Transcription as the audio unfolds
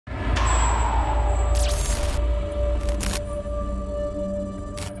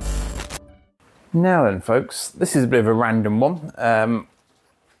Now then, folks, this is a bit of a random one.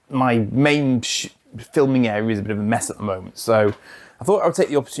 My main filming area is a bit of a mess at the moment, so I thought I would take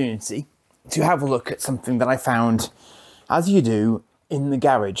the opportunity to have a look at something that I found, as you do, in the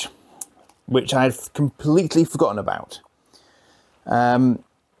garage, which I've completely forgotten about. Bit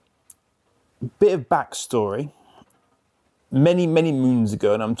of backstory. Many moons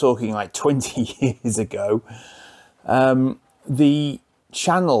ago, and I'm talking like 20 years ago, the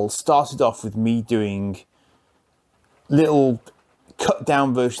channel started off with me doing little cut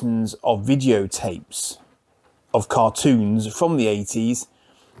down versions of videotapes of cartoons from the 80s,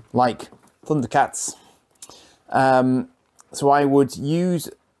 like Thundercats. So I would use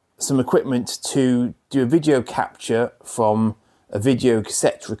some equipment to do a video capture from a video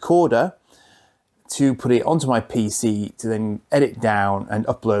cassette recorder to put it onto my PC to then edit down and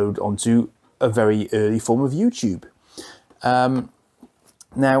upload onto a very early form of YouTube.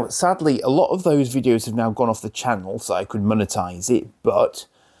 Now, sadly, a lot of those videos have now gone off the channel, so I could monetize it, but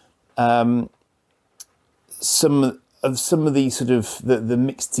some of the sort of the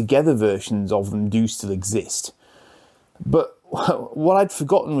mixed together versions of them do still exist. But what I'd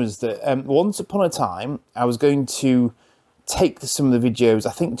forgotten was that once upon a time, I was going to take some of the videos,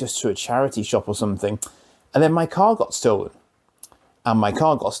 I think just to a charity shop or something, and then my car got stolen. And my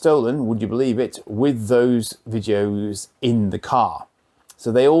car got stolen, would you believe it, with those videos in the car.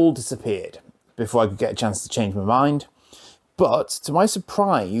 So they all disappeared before I could get a chance to change my mind. But to my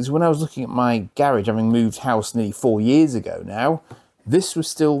surprise, when I was looking at my garage, having moved house nearly 4 years ago now, this was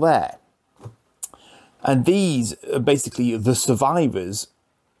still there. And these are basically the survivors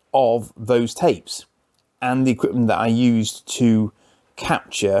of those tapes and the equipment that I used to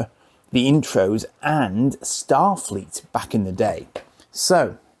capture the intros and Starfleet back in the day.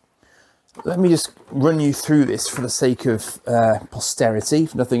 So let me just run you through this for the sake of posterity,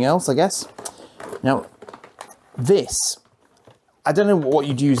 if nothing else, I guess. Now, this, I don't know what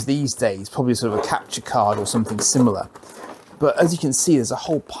you'd use these days, probably sort of a capture card or something similar. But as you can see, there's a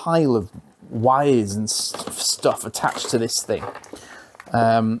whole pile of wires and stuff attached to this thing.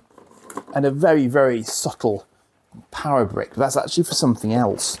 And a very subtle power brick. But that's actually for something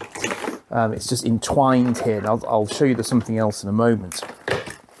else. It's just entwined here, and I'll show you there's something else in a moment.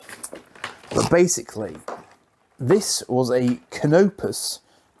 But basically, this was a Canopus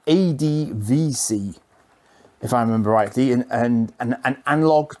ADVC, if I remember rightly, and an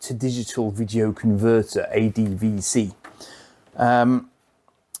analog to digital video converter, ADVC. So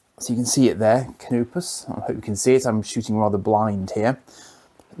you can see it there, Canopus. I hope you can see it. I'm shooting rather blind here.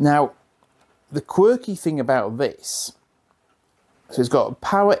 Now, the quirky thing about this, so it's got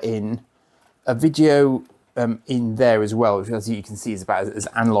power in, a video in there as well, which as you can see is about as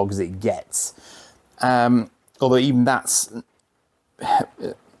analog as it gets. Although even that's,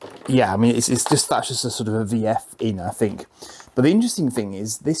 yeah, I mean, that's just a sort of a VF in, I think. But the interesting thing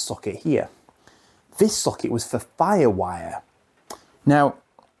is this socket here. This socket was for Firewire. Now,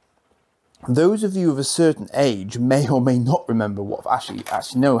 those of you of a certain age may or may not remember what, actually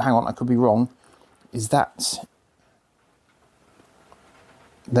no, hang on, I could be wrong. Is that,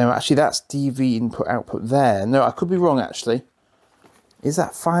 no, actually that's DV input output there. No, I could be wrong actually. Is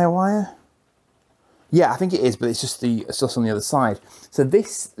that Firewire? Yeah, I think it is, but it's just on the other side. So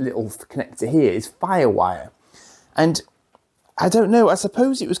this little connector here is Firewire. And I don't know, I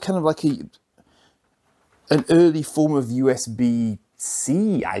suppose it was kind of like an early form of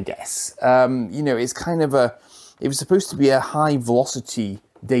USB-C, I guess. You know, it's kind of it was supposed to be a high velocity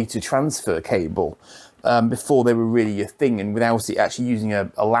data transfer cable before they were really a thing, and without it actually using a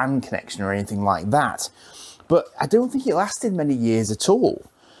LAN connection or anything like that. But I don't think it lasted many years at all,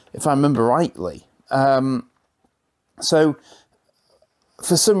 if I remember rightly. So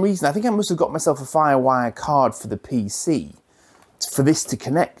for some reason, I think I must have got myself a Firewire card for the PC for this to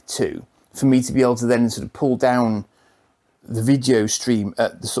connect to, for me to be able to then sort of pull down the video stream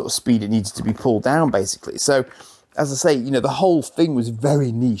at the sort of speed it needed to be pulled down, basically. So, as I say, you know, the whole thing was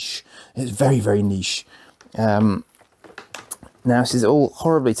very niche. It's very niche. Now this is all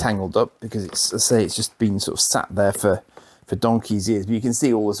horribly tangled up because it's, as I say, it's just been sort of sat there for donkey's years. But you can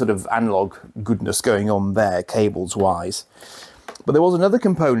see all the sort of analog goodness going on there, cables wise. But there was another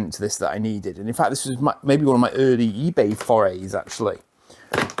component to this that I needed, and in fact, this was maybe one of my early eBay forays actually,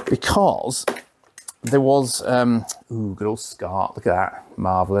 because there was ooh, good old SCART. Look at that,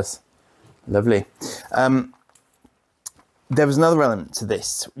 marvelous, lovely. There was another element to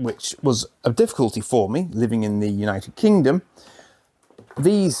this, which was of difficulty for me, living in the United Kingdom.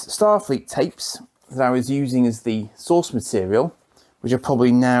 These Starfleet tapes that I was using as the source material, which are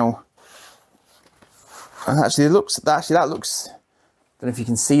probably now, and actually that looks Don't know if you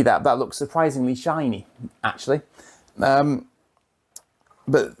can see that. That looks surprisingly shiny, actually.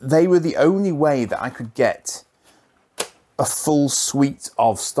 But they were the only way that I could get a full suite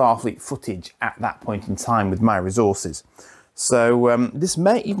of Starfleet footage at that point in time with my resources. So this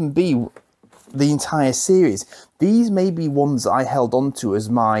may even be the entire series. These may be ones that I held on to as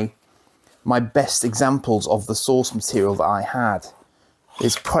my best examples of the source material that I had.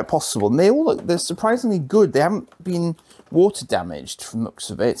 It's quite possible. And they all look, they're surprisingly good. They haven't been water damaged from the looks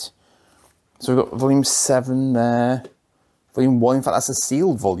of it. So we've got volume 7 there. Volume 1, in fact, that's a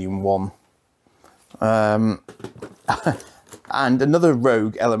sealed volume 1. And another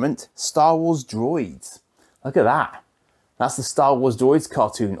rogue element, Star Wars Droids. Look at that. That's the Star Wars Droids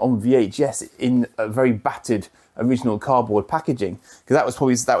cartoon on VHS in a very battered original cardboard packaging. Because that was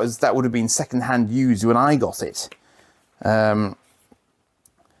probably, that would have been second-hand used when I got it.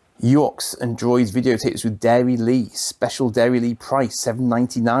 Ewoks and Droids videotapes with Dairy Lee. Special Dairy Lee price,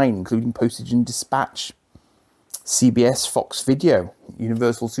 $7.99, including postage and dispatch. CBS Fox Video.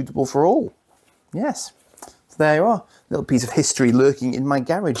 Universal suitable for all. Yes. So there you are. A little piece of history lurking in my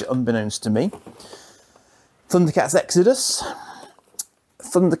garage, unbeknownst to me. Thundercats Exodus.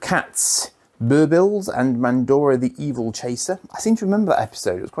 Thundercats Burbills and Mandora the Evil Chaser. I seem to remember that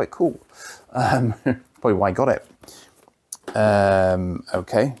episode. It was quite cool. Probably why I got it.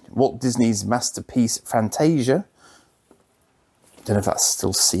 Okay. Walt Disney's masterpiece Fantasia. Don't know if that's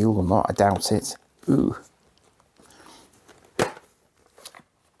still sealed or not. I doubt it. Ooh.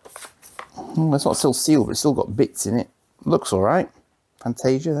 It's not still sealed, but it's still got bits in it. Looks all right.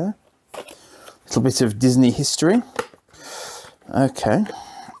 Fantasia there. Little bit of Disney history. Okay.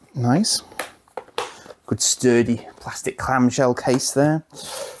 Nice. Good sturdy plastic clamshell case there.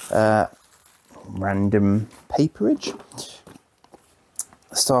 Random paperage.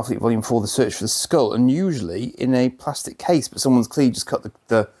 Starfleet Volume 4, The Search for the Skull, and usually in a plastic case, but someone's clearly just cut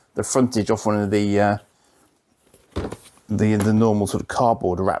the frontage off one of the normal sort of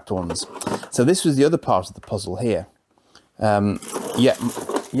cardboard wrapped ones. So this was the other part of the puzzle here. Yet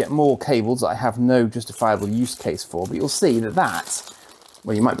more cables that I have no justifiable use case for, but you'll see that,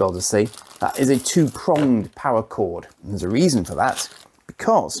 well, you might be able to see, that is a 2-pronged power cord. And there's a reason for that,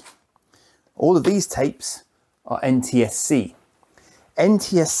 because all of these tapes are NTSC.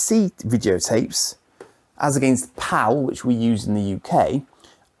 NTSC videotapes, as against PAL, which we use in the UK,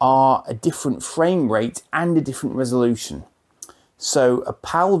 are a different frame rate and a different resolution. So a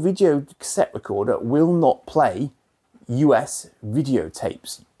PAL video cassette recorder will not play US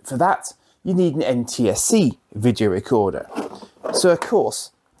videotapes. For that, you need an NTSC video recorder. So of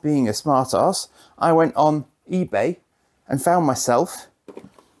course, being a smart ass, I went on eBay and found myself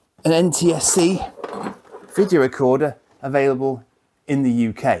an NTSC video recorder available in the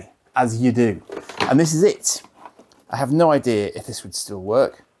UK, as you do. And this is it. I have no idea if this would still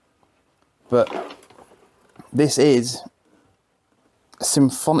work, but this is a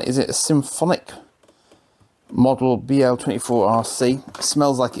symphonic, is it a symphonic model BL24RC? It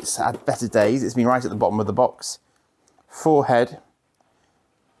smells like it's had better days. It's been right at the bottom of the box. 4 head,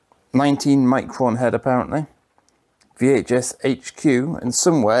 19 micron head apparently. VHS HQ, and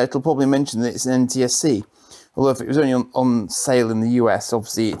somewhere it'll probably mention that it's an NTSC. Although if it was only on sale in the US,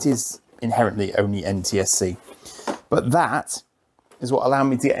 obviously it is inherently only NTSC. But that is what allowed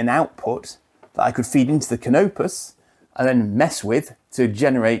me to get an output that I could feed into the Canopus and then mess with to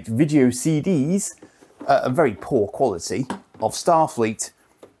generate video CDs at a very poor quality of Starfleet,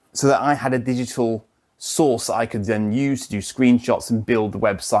 so that I had a digital source that I could then use to do screenshots and build the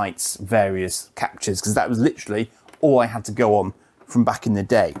website's various captures, because that was literally all I had to go on from back in the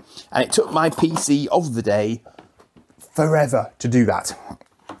day. And it took my PC of the day forever to do that.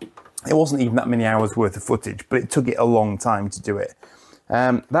 It wasn't even that many hours worth of footage, but it took it a long time to do it.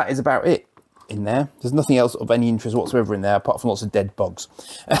 That is about it in there. There's nothing else of any interest whatsoever in there, apart from lots of dead bugs.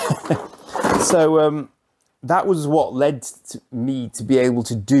 So that was what led to me to be able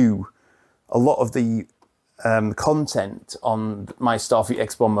to do a lot of the content on my Starfleet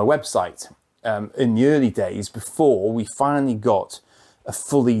Expo on my website in the early days, before we finally got a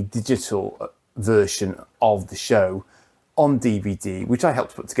fully digital version of the show on DVD, which I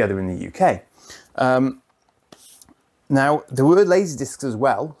helped put together in the UK. Now, there were Laserdiscs as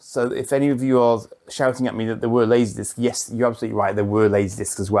well, so if any of you are shouting at me that there were Laserdiscs, yes, you're absolutely right, there were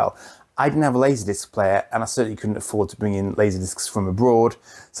Laserdiscs as well. I didn't have a Laserdisc player, and I certainly couldn't afford to bring in Laserdiscs from abroad,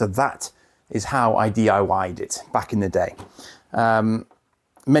 so that is how I DIY'd it back in the day.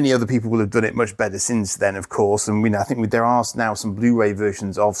 Many other people will have done it much better since then, of course, and I think there are now some Blu-ray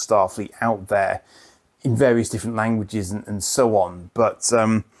versions of Starfleet out there in various different languages and so on, but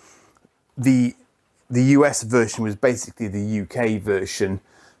the the US version was basically the UK version,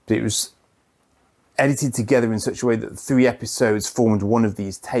 but it was edited together in such a way that 3 episodes formed one of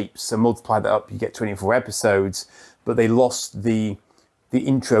these tapes. So multiply that up, you get 24 episodes, but they lost the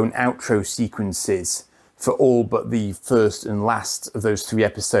intro and outro sequences for all but the first and last of those 3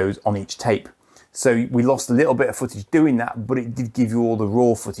 episodes on each tape. So we lost a little bit of footage doing that, but it did give you all the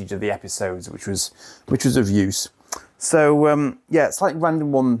raw footage of the episodes, which was of use. So yeah, slightly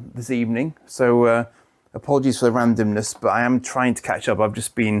random one this evening. So apologies for the randomness, but I am trying to catch up. I've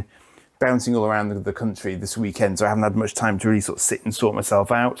just been bouncing all around the country this weekend, so I haven't had much time to really sort of sit and sort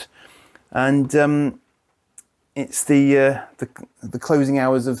myself out. And it's the closing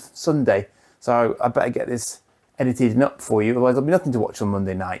hours of Sunday, so I better get this edited and up for you, otherwise there'll be nothing to watch on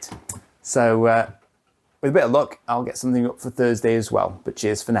Monday night. So with a bit of luck, I'll get something up for Thursday as well, but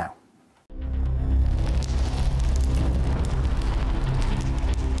cheers for now.